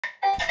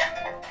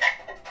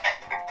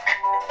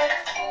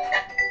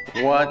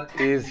What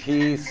is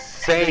he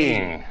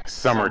saying?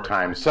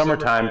 Summertime.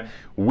 Summertime.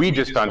 We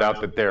just found out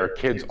that there are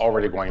kids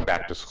already going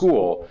back to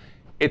school.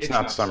 It's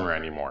not summer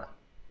anymore.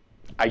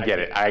 I get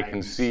it. I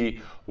can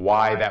see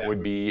why that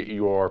would be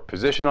your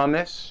position on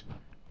this.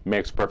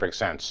 Makes perfect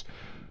sense.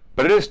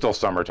 But it is still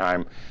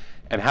summertime.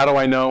 And how do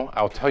I know?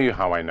 I'll tell you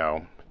how I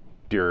know,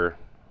 dear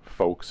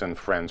folks and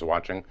friends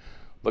watching.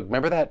 Look,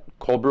 remember that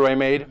cold brew I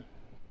made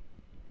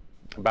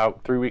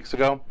about 3 weeks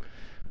ago?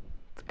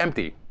 It's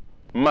empty.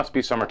 Must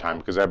be summertime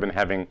because I've been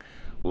having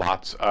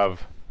lots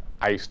of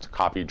iced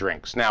coffee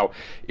drinks. Now,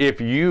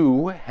 if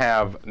you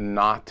have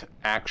not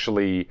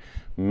actually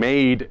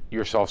made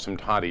yourself some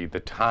toddy, the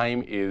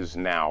time is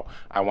now.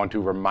 I want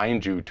to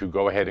remind you to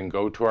go ahead and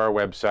go to our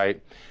website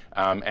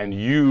and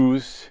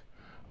use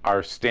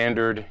our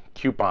standard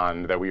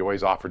coupon that we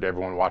always offer to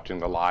everyone watching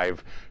the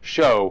live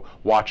show.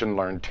 Watch and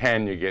Learn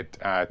 10. You get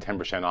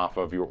 10% off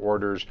of your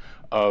orders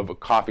of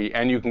coffee,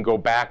 and you can go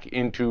back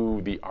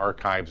into the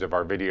archives of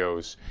our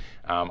videos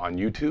on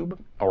YouTube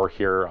or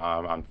here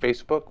on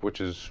Facebook, which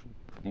is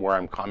where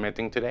I'm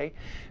commenting today,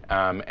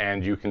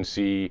 and you can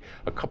see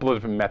a couple of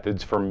different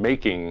methods for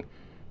making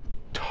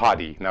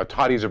toddy. Now,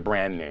 toddy is a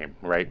brand name,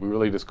 right? We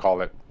really just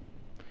call it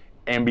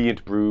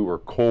ambient brew or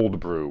cold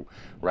brew,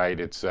 right?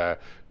 It's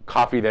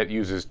coffee that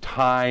uses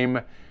time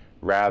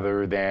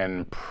rather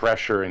than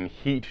pressure and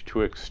heat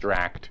to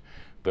extract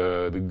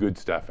the good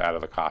stuff out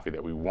of the coffee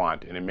that we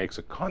want, and it makes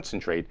a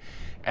concentrate.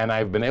 And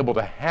I've been able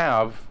to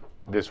have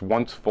this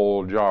once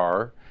full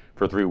jar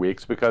for 3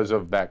 weeks because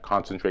of that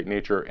concentrate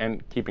nature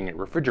and keeping it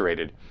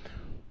refrigerated.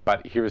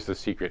 But here's the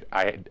secret.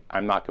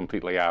 I'm not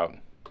completely out.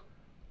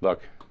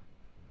 Look,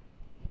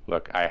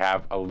 I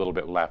have a little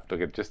bit left.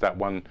 Look at just that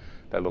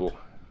little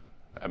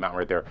amount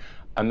right there.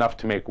 Enough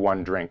to make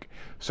one drink.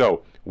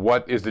 So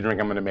what is the drink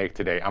I'm going to make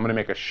today? I'm going to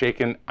make a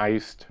shaken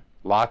iced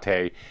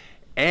latte,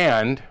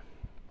 and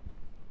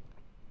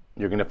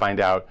you're going to find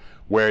out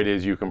where it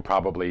is you can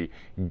probably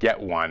get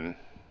one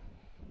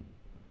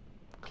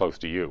close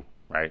to you,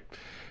 right?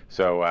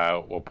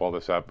 So we'll pull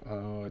this up.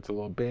 Oh, it's a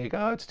little big.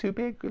 Oh, it's too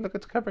big. Look,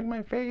 it's covering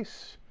my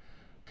face.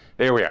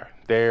 There we are.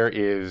 There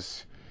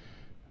is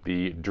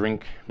the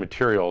drink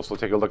materials. We'll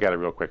take a look at it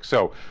real quick.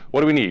 So what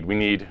do we need? We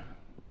need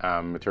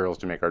materials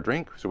to make our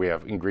drink. So we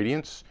have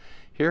ingredients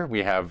here.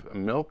 We have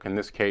milk. In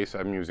this case,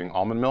 I'm using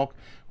almond milk.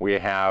 We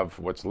have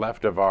what's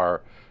left of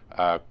our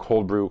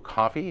cold brew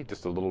coffee,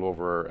 just a little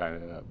over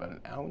about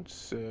an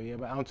ounce, yeah,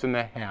 about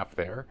 1.5 ounces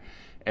there.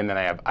 And then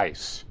I have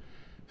ice.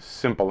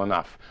 Simple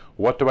enough.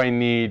 What do I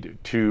need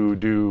to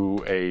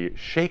do a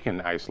shaken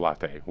iced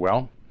latte?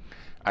 Well,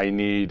 I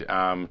need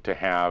to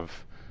have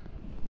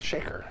a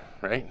shaker,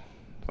 right?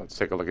 Let's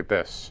take a look at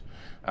this.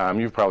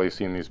 You've probably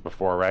seen these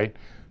before, right?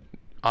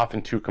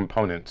 Often two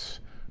components,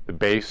 the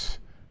base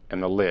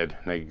and the lid,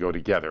 and they go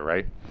together,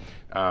 right?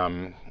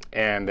 And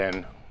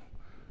then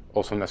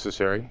also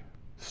necessary,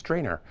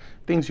 strainer,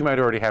 things you might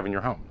already have in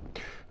your home.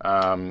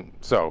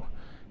 So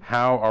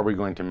how are we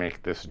going to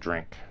make this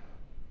drink?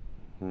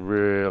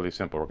 Really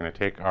simple. We're going to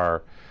take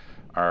our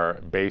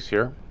base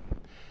here.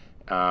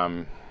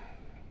 We're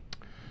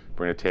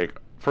going to take,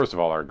 first of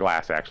all, our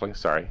glass, actually.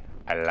 Sorry,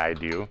 I lied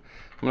to you.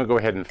 I'm going to go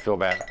ahead and fill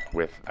that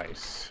with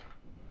ice.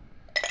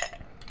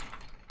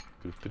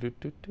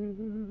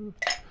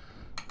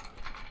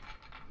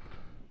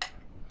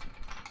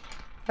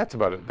 That's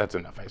about it. That's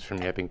enough ice for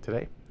me, I think,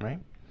 today, right?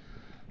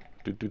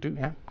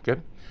 Yeah,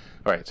 good.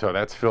 All right, so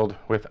that's filled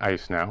with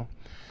ice now.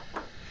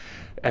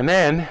 And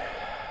then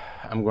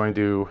I'm going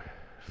to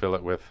fill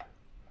it with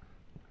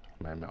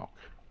my milk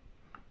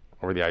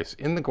or the ice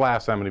in the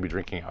glass I'm going to be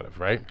drinking out of,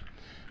 right?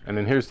 And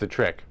then here's the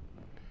trick.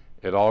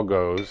 It all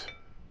goes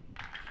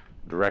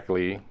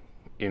directly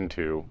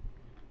into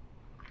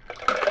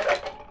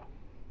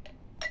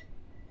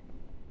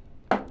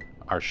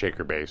our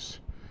shaker base.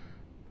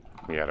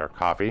 We add our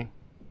coffee,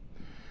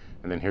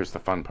 and then here's the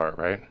fun part,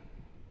 right?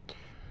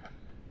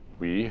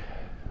 We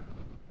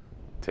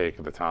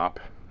take the top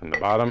and the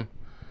bottom,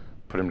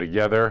 put them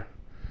together.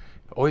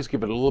 Always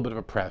give it a little bit of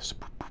a press.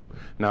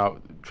 Now,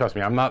 trust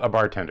me, I'm not a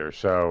bartender,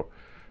 so,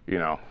 you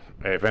know,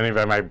 if any of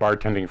my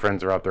bartending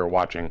friends are out there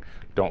watching,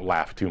 don't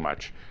laugh too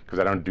much, because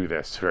I don't do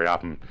this very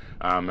often.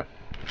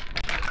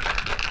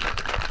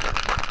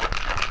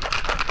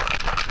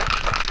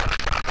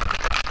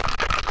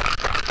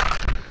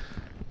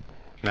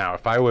 Now,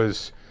 if I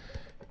was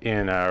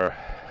in a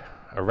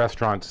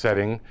restaurant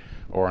setting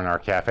or in our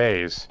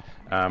cafes,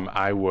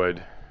 I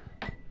would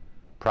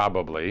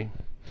probably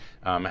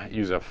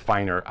use a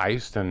finer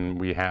ice than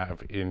we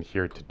have in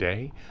here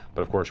today.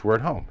 But of course, we're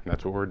at home, and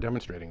that's what we're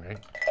demonstrating, right?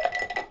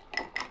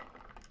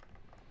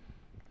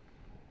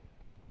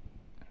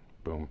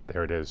 Boom,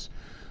 there it is.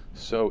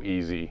 So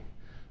easy,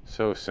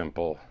 so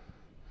simple,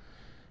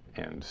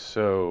 and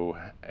so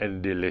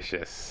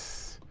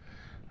delicious,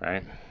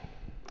 right?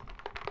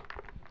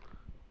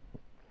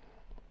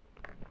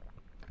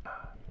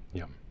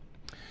 Yum.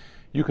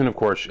 You can, of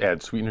course,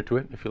 add sweetener to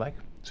it if you like.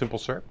 Simple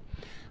syrup.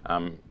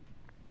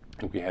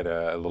 think we had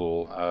a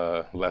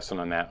little lesson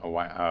on that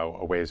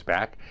a ways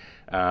back.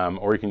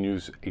 Or you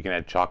can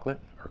add chocolate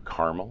or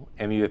caramel,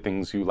 any of the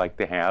things you like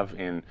to have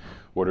in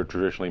what are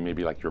traditionally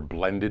maybe like your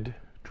blended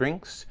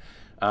drinks.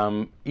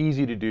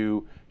 Easy to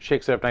do,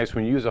 shakes it up nice.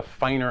 When you use a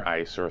finer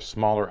ice or a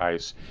smaller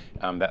ice,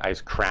 that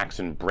ice cracks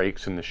and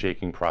breaks in the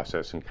shaking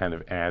process and kind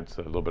of adds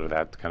a little bit of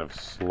that kind of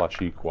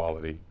slushy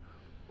quality.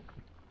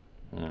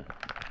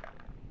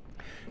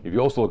 If you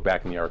also look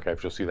back in the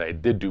archives, you'll see that I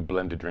did do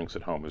blended drinks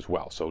at home as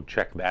well, so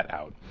check that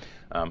out.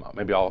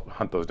 Maybe I'll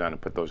hunt those down and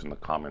put those in the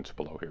comments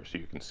below here so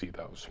you can see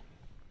those.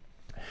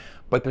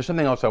 But there's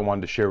something else I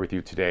wanted to share with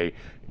you today.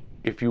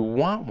 If you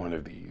want one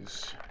of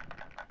these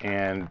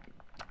and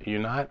you're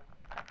not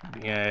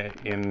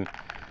in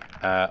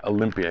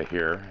Olympia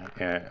here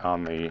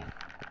on the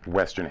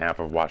western half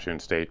of Washington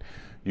State,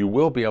 you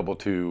will be able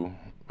to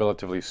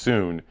relatively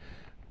soon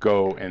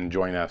go and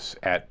join us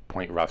at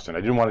Point Ruston.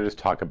 I didn't want to just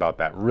talk about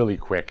that really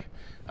quick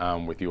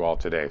with you all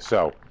today.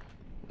 So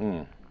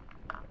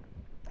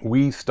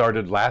we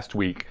started last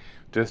week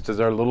just as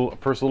our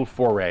first little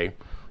foray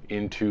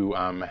into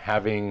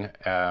having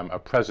a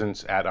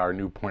presence at our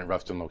new Point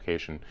Ruston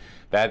location.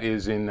 That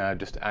is in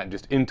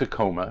just in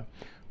Tacoma.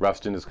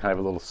 Ruston is kind of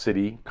a little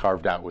city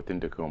carved out within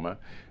Tacoma.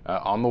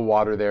 On the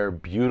water there,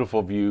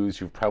 beautiful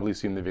views. You've probably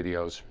seen the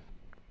videos.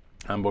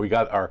 But we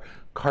got our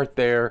cart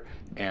there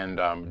and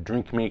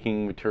drink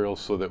making materials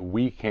so that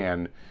we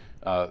can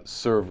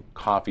serve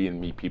coffee and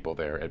meet people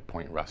there at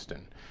Point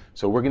Ruston.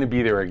 So we're going to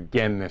be there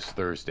again this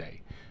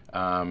Thursday.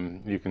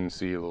 You can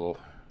see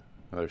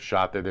another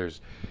shot there. There's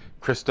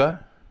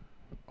Krista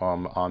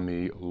on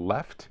the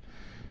left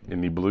in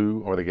the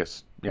blue, or I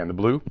guess, yeah, in the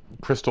blue.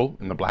 Crystal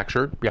in the black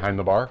shirt behind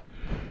the bar.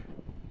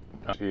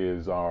 She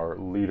is our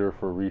leader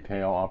for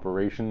retail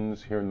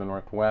operations here in the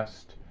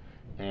Northwest.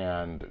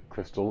 And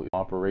Crystal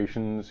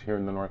operations here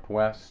in the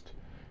Northwest,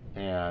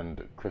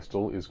 and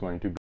Crystal is going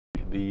to be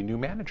the new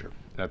manager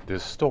at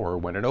this store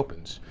when it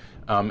opens,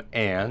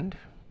 and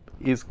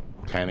is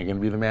kind of going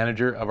to be the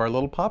manager of our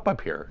little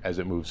pop-up here as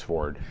it moves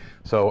forward.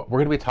 So we're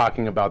going to be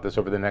talking about this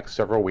over the next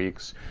several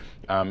weeks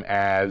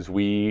as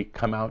we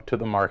come out to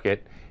the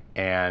market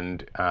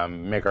and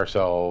make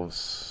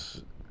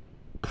ourselves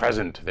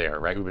present there,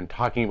 right? We've been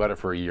talking about it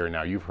for a year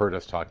now. You've heard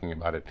us talking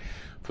about it.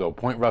 So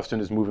Point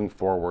Ruston is moving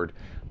forward.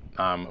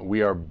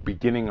 We are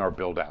beginning our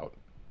build out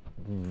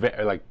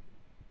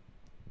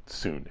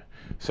soon.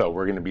 So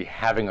we're going to be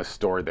having a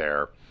store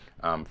there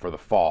for the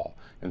fall.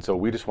 And so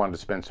we just wanted to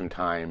spend some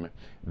time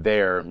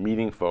there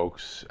meeting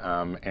folks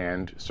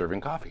and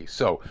serving coffee.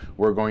 So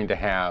we're going to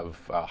have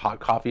hot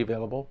coffee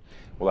available.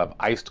 We'll have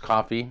iced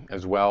coffee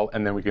as well.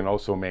 And then we can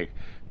also make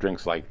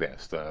drinks like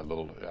this, the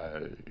little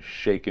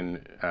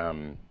shaken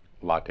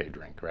latte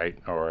drink, right?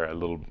 Or a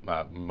little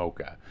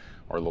mocha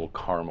or a little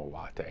caramel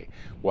latte.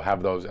 We'll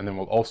have those, and then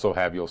we'll also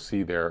have, you'll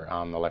see there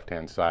on the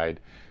left-hand side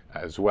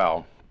as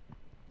well,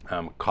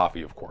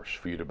 coffee, of course,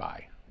 for you to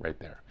buy right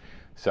there.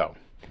 So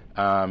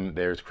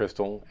there's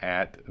Crystal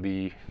at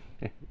the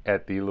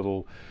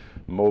little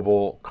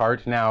mobile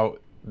cart. Now,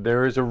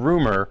 there is a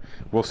rumor,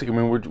 we'll see, I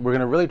mean, we're going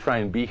to really try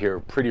and be here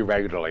pretty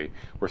regularly.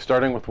 We're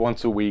starting with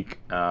once a week,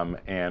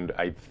 and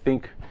I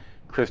think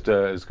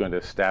Krista is going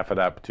to staff it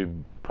up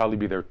to probably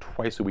be there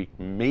twice a week.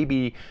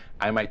 Maybe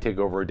I might take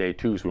over a day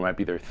too, so we might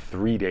be there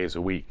 3 days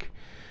a week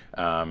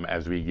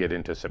as we get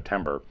into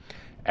September.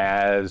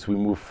 As we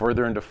move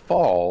further into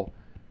fall,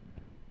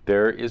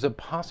 there is a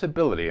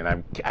possibility,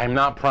 and I'm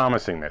not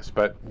promising this,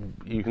 but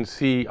you can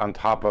see on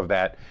top of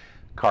that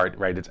cart,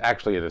 right, it's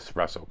actually an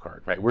espresso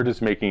cart, right? We're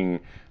just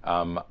making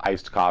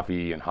iced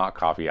coffee and hot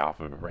coffee off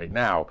of it right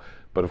now,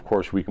 but of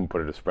course we can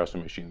put an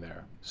espresso machine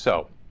there.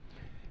 So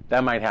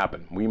that might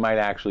happen. We might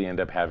actually end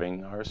up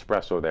having our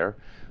espresso there.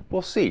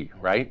 We'll see,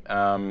 right?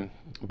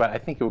 But I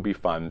think it would be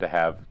fun to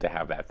have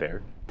that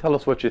there. Tell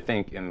us what you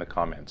think in the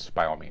comments,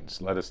 by all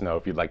means. Let us know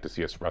if you'd like to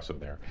see espresso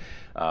there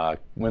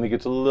when it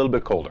gets a little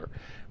bit colder.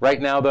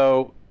 Right now,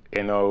 though,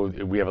 you know,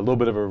 we have a little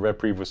bit of a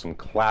reprieve with some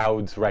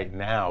clouds right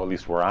now, at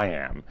least where I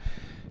am.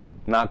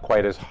 Not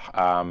quite as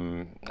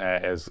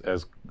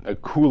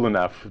cool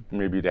enough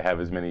maybe to have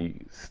as many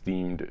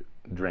steamed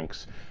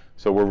drinks.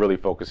 So we're really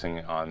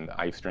focusing on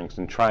ice drinks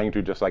and trying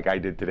to, just like I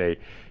did today,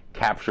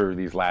 capture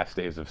these last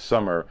days of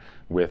summer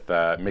with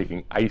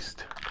making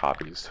iced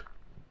coffees.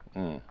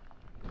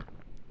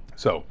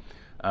 So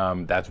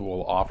that's what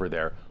we'll offer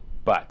there.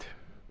 But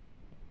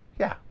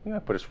yeah, we're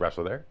gonna put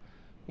espresso there.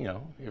 You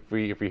know, if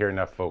we hear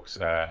enough folks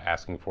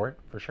asking for it,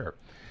 for sure.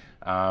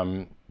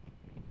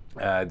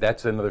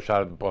 That's another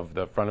shot of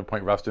the front of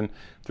Point Ruston.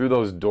 Through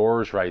those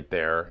doors right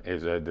there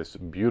is this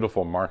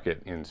beautiful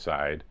market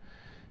inside.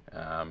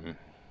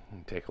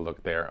 Take a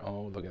look there.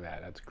 Oh, look at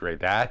that. That's great.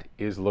 That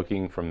is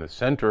looking from the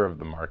center of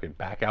the market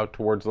back out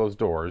towards those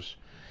doors.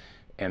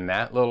 And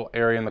that little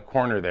area in the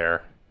corner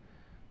there,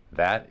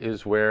 that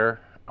is where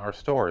our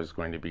store is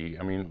going to be.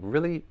 I mean,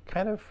 really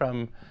kind of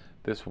from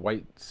this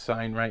white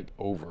sign right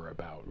over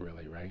about,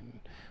 really, right?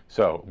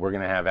 So we're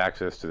going to have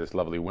access to this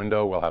lovely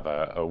window. We'll have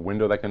a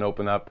window that can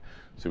open up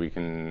so we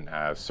can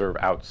serve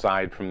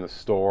outside from the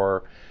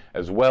store.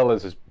 as well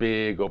as this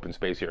big open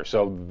space here.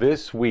 So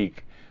this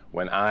week,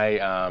 when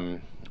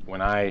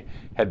I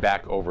head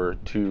back over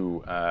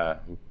to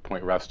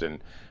Point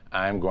Ruston,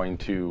 I'm going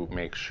to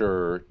make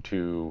sure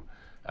to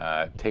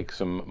take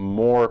some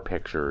more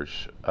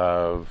pictures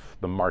of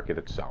the market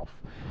itself,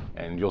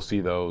 and you'll see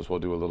those. We'll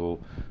do a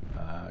little,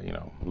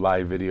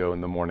 live video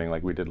in the morning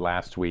like we did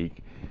last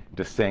week,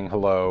 just saying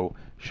hello,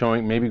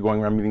 showing, maybe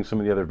going around meeting some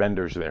of the other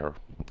vendors there,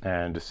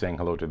 and just saying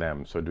hello to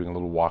them. So doing a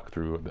little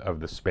walkthrough of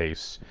the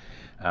space,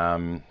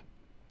 and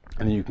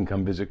then you can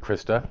come visit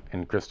Krista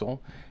and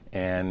Crystal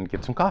and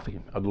get some coffee.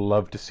 I'd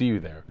love to see you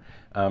there.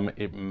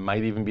 It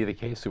might even be the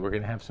case that we're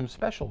going to have some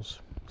specials,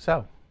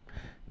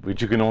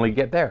 which you can only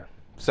get there.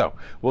 So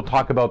we'll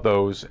talk about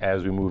those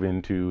as we move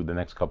into the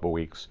next couple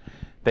weeks.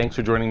 Thanks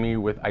for joining me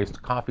with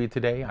iced coffee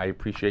today. I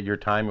appreciate your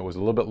time. It was a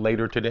little bit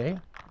later today,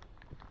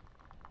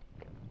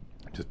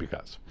 just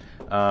because.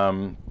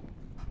 And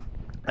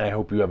I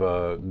hope you have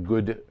a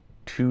good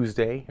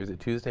Tuesday. Is it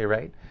Tuesday,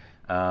 right?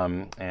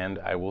 And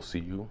I will see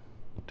you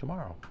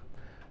tomorrow.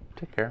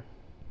 Take care.